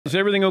Is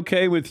everything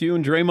okay with you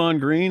and Draymond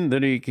Green?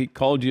 That he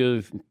called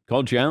you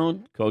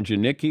out, called you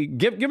Nicky?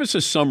 Give us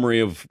a summary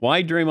of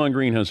why Draymond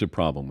Green has a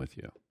problem with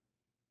you.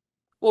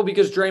 Well,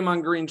 because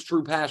Draymond Green's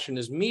true passion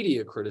is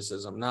media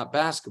criticism, not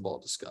basketball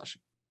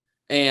discussion.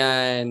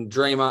 And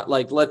Draymond,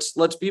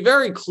 let's be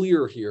very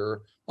clear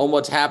here on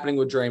what's happening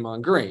with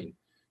Draymond Green.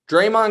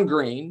 Draymond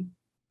Green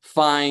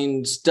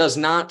does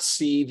not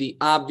see the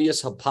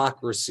obvious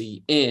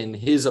hypocrisy in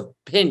his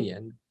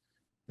opinion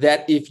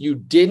that if you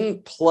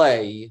didn't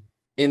play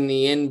in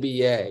the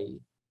NBA,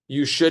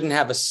 you shouldn't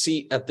have a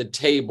seat at the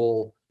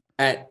table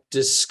at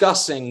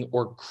discussing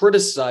or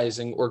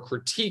criticizing or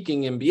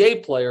critiquing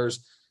NBA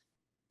players.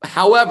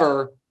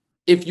 However,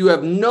 if you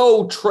have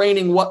no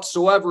training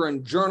whatsoever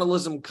in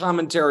journalism,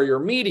 commentary, or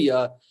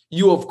media,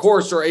 you, of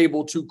course, are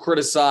able to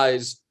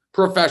criticize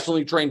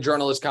professionally trained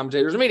journalists,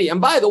 commentators, and media.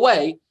 And by the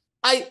way,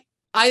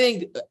 I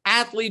think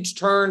athletes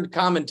turned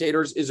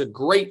commentators is a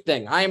great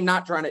thing. I am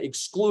not trying to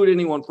exclude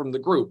anyone from the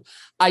group.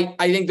 I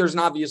think there's an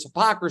obvious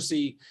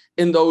hypocrisy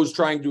in those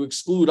trying to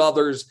exclude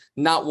others,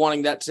 not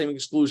wanting that same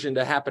exclusion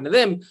to happen to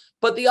them.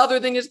 But the other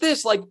thing is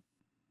this,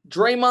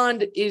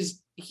 Draymond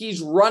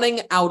he's running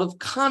out of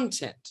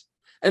content.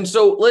 And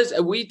so,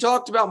 listen, we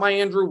talked about my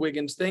Andrew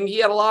Wiggins thing. He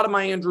had a lot of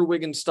my Andrew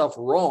Wiggins stuff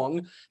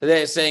wrong.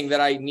 They're saying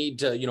that I need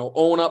to,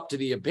 own up to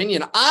the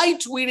opinion. I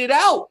tweeted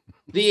out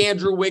the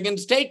Andrew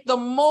Wiggins take the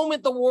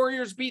moment the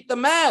Warriors beat the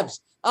Mavs.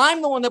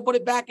 I'm the one that put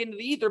it back into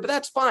the ether, but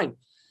that's fine.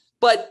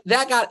 But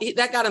that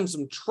got him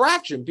some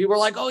traction. People are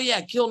like, oh,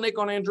 yeah, kill Nick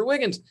on Andrew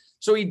Wiggins.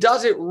 So he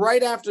does it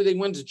right after they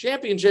wins a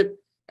championship.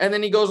 And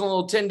then he goes on a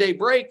little 10-day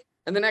break.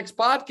 And the next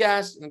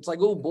podcast, and it's like,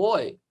 oh,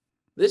 boy.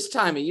 This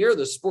time of year,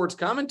 the sports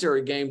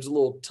commentary game's a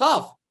little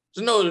tough.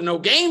 There's no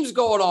games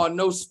going on,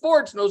 no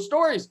sports, no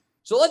stories.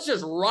 So let's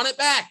just run it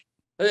back.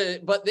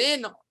 But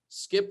then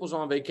Skip was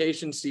on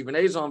vacation, Stephen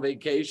A's on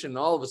vacation, and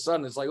all of a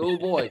sudden it's like, oh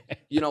boy,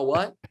 you know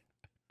what?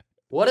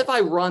 What if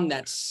I run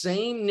that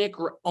same Nick,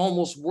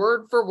 almost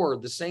word for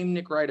word, the same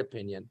Nick Wright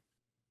opinion,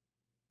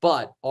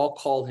 but I'll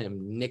call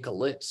him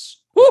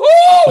Nicholas.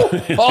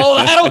 Woohoo!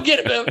 Oh, that'll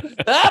get him.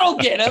 That'll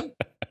get him.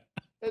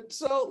 And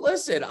so,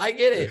 listen, I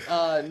get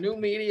it. New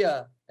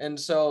media. And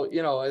so,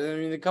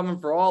 they're coming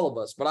for all of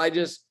us. But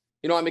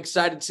I'm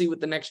excited to see what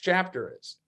the next chapter is.